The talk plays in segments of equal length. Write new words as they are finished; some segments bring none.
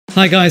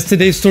Hi guys,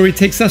 today's story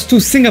takes us to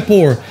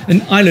Singapore,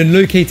 an island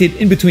located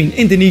in between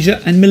Indonesia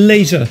and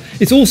Malaysia.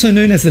 It's also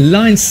known as the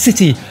Lion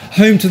City,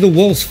 home to the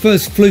world's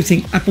first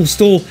floating Apple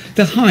store,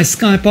 the highest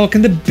sky park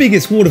and the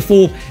biggest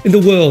waterfall in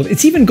the world.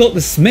 It's even got the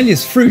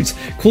smelliest fruit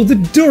called the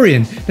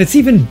durian that's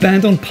even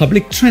banned on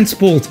public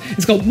transport.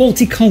 It's got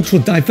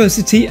multicultural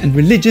diversity and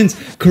religions,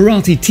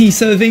 karate tea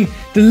serving,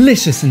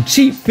 delicious and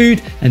cheap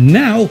food, and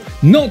now,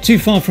 not too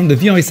far from the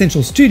VR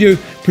Essentials studio,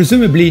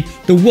 presumably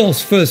the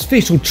world's first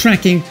facial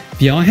tracking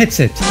VR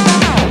headset.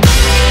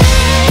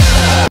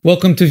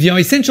 Welcome to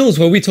VR Essentials,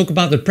 where we talk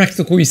about the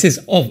practical uses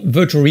of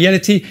virtual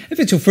reality. If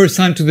it's your first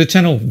time to the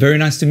channel, very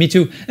nice to meet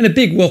you, and a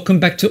big welcome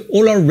back to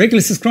all our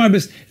regular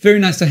subscribers. Very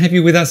nice to have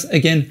you with us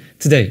again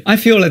today. I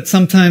feel that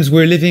sometimes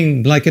we're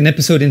living like an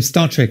episode in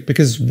Star Trek,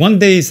 because one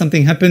day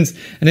something happens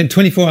and then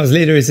 24 hours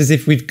later it's as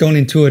if we've gone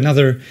into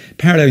another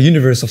parallel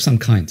universe of some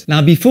kind.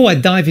 Now, before I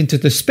dive into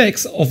the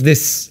specs of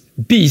this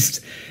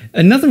beast,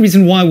 another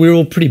reason why we're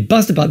all pretty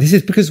buzzed about this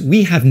is because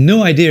we have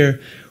no idea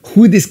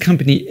who this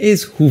company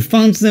is, who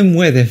founds them,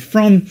 where they're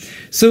from.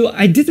 So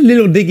I did a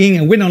little digging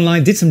and went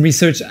online, did some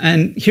research,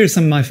 and here's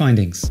some of my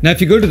findings. Now, if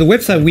you go to the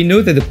website, we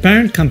know that the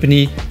parent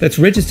company that's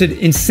registered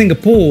in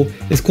Singapore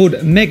is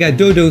called Mega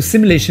Dodo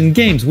Simulation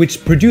Games,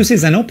 which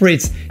produces and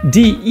operates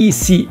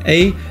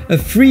DECA, a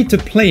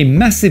free-to-play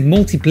massive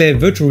multiplayer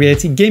virtual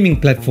reality gaming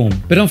platform.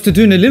 But after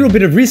doing a little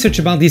bit of research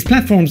about these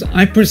platforms,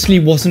 I personally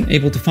wasn't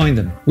able to find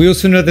them. We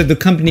also know that the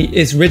company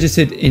is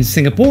registered in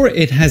Singapore.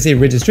 It has a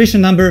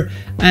registration number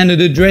and an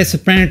address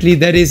apparently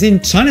that is in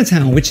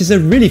Chinatown, which is a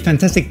really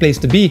fantastic place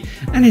to be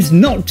and is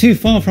not too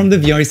far from the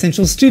VR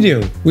Essentials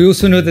studio. We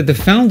also know that the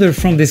founder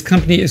from this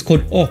company is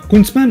called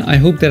Octopus. I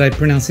hope that I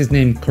pronounced his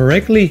name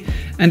correctly,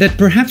 and that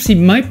perhaps he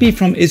might be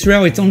from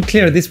Israel. It's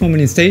unclear at this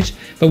moment in stage,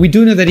 but we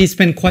do know that he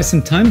spent quite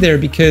some time there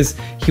because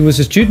he was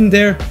a student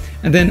there.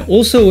 And then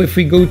also, if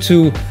we go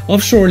to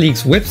Offshore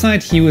League's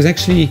website, he was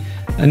actually,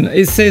 and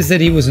it says that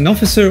he was an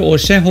officer or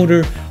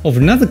shareholder of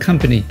another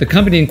company. The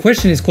company in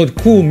question is called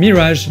Cool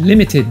Mirage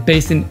Limited,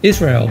 based in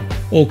Israel,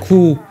 or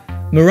Cool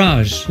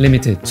Mirage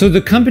Limited. So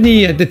the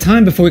company at the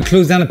time, before it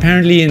closed down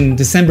apparently in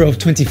December of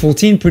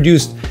 2014,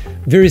 produced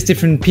various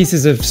different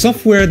pieces of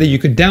software that you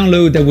could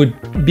download that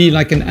would be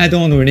like an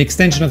add-on or an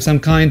extension of some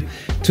kind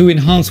to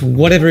enhance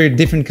whatever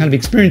different kind of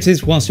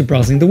experiences whilst you're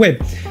browsing the web.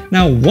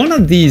 Now, one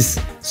of these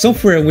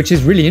software, which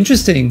is really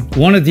interesting,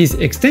 one of these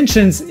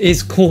extensions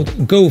is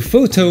called Go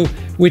Photo,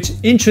 which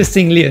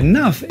interestingly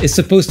enough is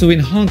supposed to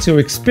enhance your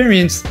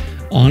experience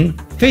on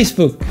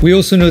Facebook. We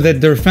also know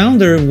that their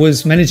founder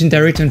was managing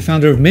director and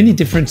founder of many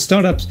different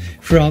startups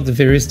throughout the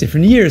various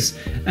different years.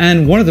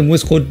 And one of them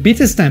was called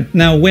Betastamp.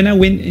 Now, when I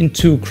went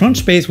into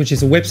Crunchbase, which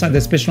is a website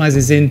that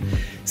specializes in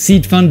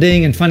seed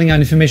funding and finding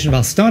out information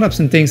about startups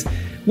and things,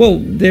 well,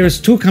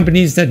 there's two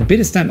companies that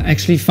Betastamp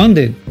actually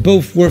funded,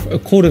 both worth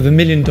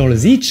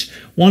 $250,000 each.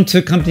 One to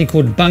a company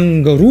called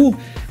Bangaru,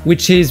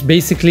 which is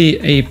basically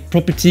a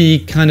property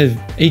kind of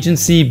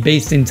agency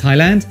based in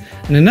Thailand,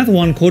 and another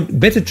one called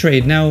Better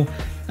Trade. Now,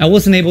 I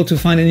wasn't able to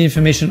find any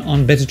information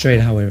on Better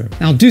Trade, however.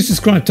 Now, do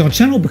subscribe to our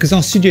channel because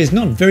our studio is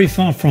not very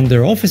far from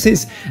their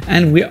offices,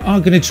 and we are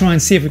going to try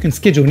and see if we can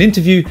schedule an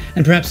interview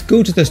and perhaps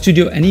go to the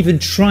studio and even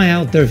try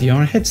out their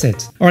VR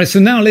headset. All right, so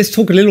now let's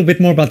talk a little bit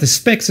more about the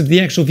specs of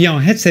the actual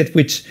VR headset,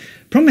 which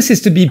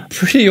promises to be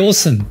pretty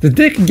awesome. The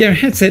DecaGear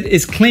headset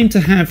is claimed to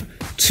have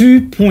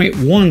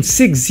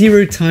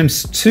 2.160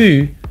 times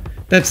 2,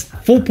 that's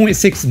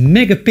 4.6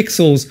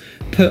 megapixels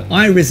per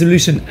eye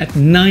resolution at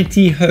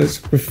 90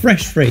 Hz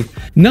refresh rate.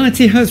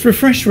 90 Hz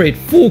refresh rate,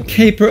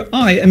 4K per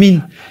eye. I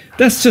mean,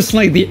 that's just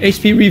like the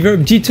HP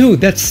Reverb G2.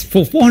 That's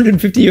for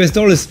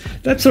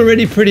 $450. That's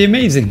already pretty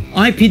amazing.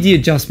 IPD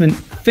adjustment,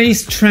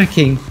 face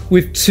tracking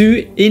with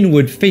two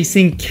inward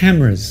facing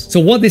cameras.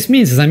 So what this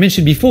means, as I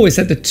mentioned before, is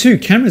that the two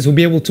cameras will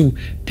be able to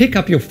pick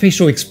up your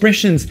facial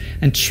expressions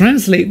and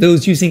translate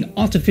those using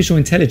artificial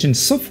intelligence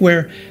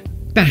software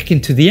back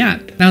into the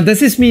app. Now, does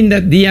this mean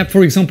that the app,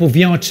 for example,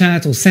 VR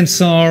Chat or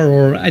Sensor,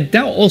 or I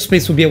doubt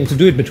Allspace will be able to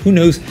do it, but who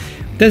knows?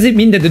 Does it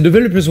mean that the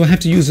developers will have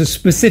to use a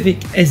specific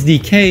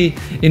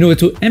SDK in order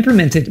to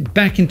implement it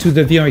back into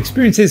the VR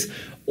experiences?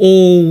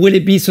 Or will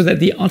it be so that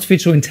the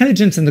artificial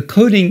intelligence and the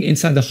coding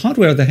inside the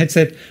hardware of the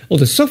headset or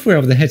the software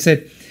of the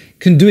headset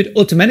can do it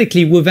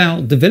automatically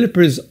without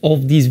developers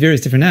of these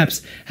various different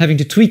apps having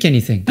to tweak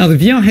anything? Now, the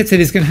VR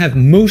headset is going to have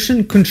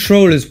motion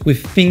controllers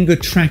with finger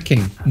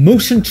tracking.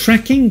 Motion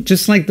tracking,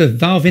 just like the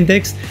Valve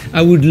Index.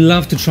 I would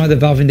love to try the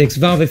Valve Index.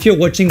 Valve, if you're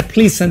watching,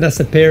 please send us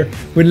a pair.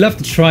 We'd love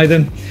to try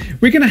them.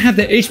 We're going to have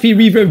the HP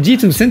Reverb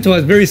G2 sent to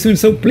us very soon,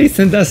 so please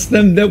send us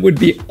them. That would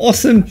be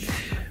awesome.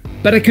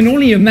 But I can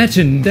only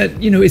imagine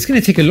that, you know, it's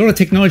going to take a lot of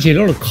technology, a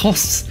lot of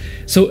costs.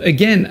 So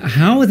again,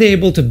 how are they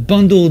able to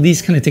bundle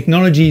these kind of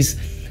technologies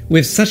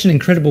with such an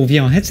incredible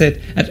VR headset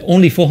at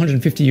only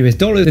 $450?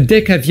 The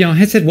Deca VR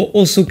headset will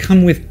also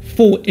come with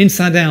full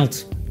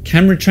inside-out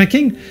camera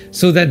tracking,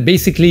 so that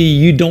basically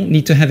you don't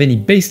need to have any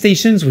base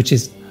stations, which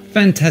is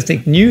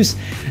fantastic news.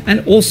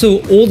 And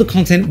also all the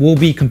content will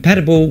be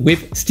compatible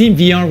with Steam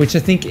VR, which I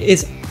think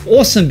is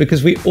awesome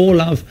because we all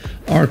love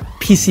our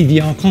PC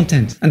VR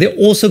content. And they're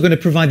also going to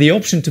provide the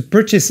option to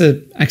purchase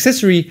an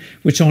accessory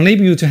which will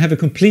enable you to have a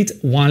complete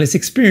wireless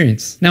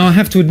experience. Now, I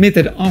have to admit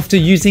that after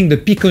using the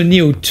Pico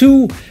Neo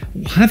 2,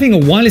 having a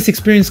wireless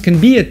experience can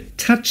be a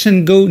touch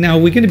and go. Now,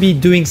 we're going to be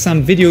doing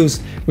some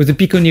videos with the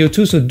Pico Neo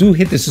 2, so do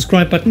hit the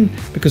subscribe button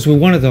because we're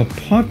one of the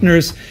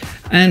partners.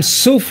 And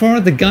so far,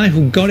 the guy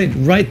who got it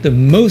right the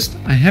most,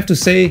 I have to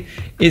say,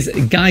 is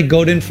Guy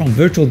Gordon from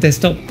Virtual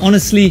Desktop.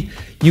 Honestly,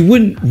 you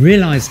wouldn't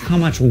realize how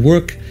much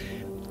work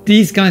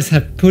these guys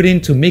have put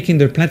into making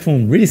their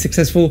platform really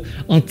successful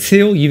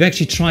until you've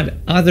actually tried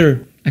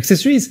other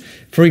accessories.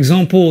 For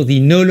example, the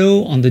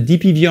Nolo on the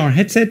DPVR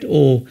headset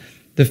or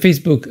the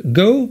Facebook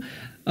Go.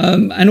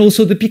 And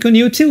also the Pico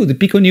Neo 2. The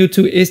Pico Neo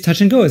 2 is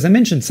touch and go, as I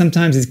mentioned.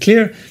 Sometimes it's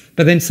clear,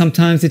 but then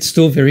sometimes it's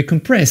still very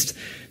compressed.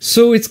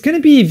 So it's going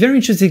to be very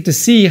interesting to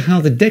see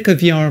how the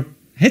DecaVR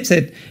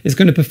headset is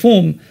going to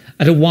perform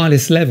at a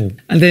wireless level.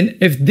 And then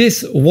if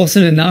this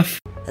wasn't enough,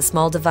 a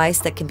small device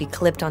that can be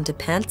clipped onto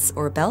pants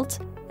or a belt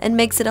and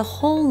makes it a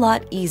whole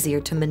lot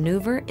easier to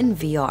maneuver in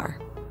VR.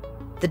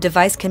 The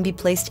device can be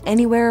placed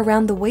anywhere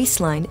around the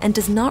waistline and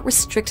does not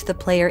restrict the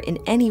player in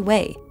any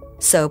way.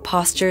 So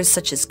postures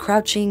such as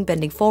crouching,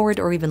 bending forward,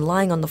 or even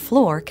lying on the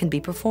floor can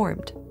be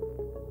performed.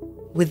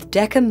 With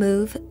Deca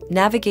Move,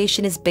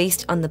 navigation is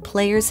based on the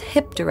player's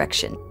hip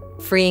direction,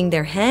 freeing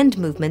their hand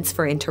movements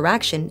for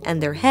interaction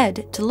and their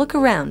head to look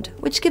around,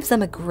 which gives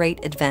them a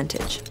great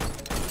advantage.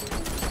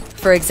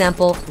 For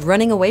example,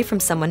 running away from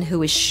someone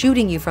who is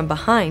shooting you from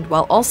behind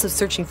while also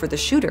searching for the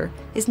shooter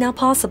is now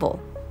possible.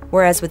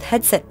 Whereas with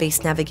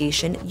headset-based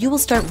navigation, you will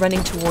start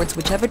running towards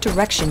whichever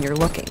direction you're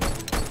looking.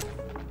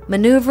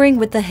 Maneuvering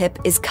with the hip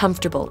is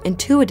comfortable,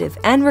 intuitive,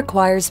 and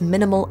requires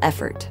minimal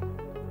effort.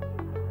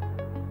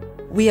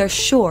 We are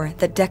sure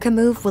that Deca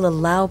Move will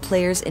allow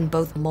players in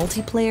both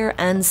multiplayer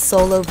and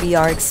solo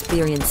VR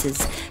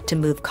experiences to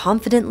move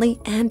confidently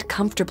and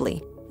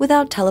comfortably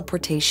without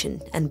teleportation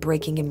and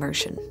breaking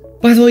immersion.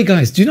 by the way,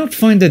 guys, do you not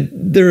find that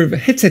their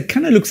headset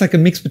kind of looks like a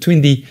mix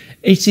between the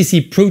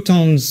HTC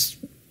Protons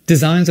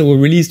designs that were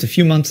released a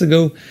few months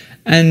ago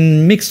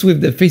and mixed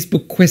with the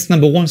Facebook Quest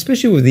 #1,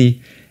 especially with the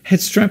head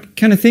strap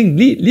kind of thing?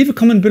 Leave a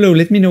comment below.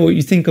 Let me know what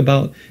you think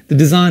about the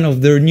design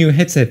of their new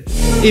headset.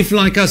 If,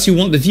 like us, you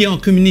want the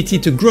VR community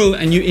to grow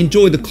and you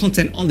enjoy the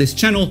content on this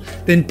channel,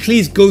 then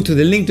please go to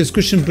the link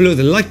description below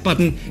the like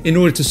button in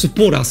order to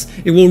support us.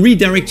 It will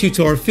redirect you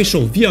to our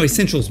official VR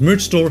Essentials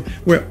merch store,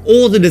 where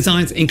all the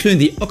designs, including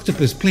the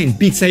Octopus playing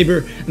Beat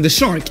Saber and the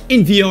Shark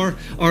in VR,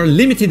 are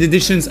limited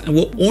editions and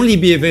will only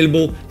be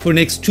available for the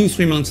next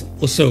 2-3 months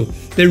or so.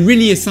 There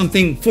really is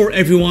something for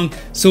everyone,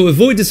 so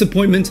avoid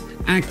disappointment,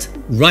 act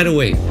right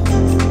away.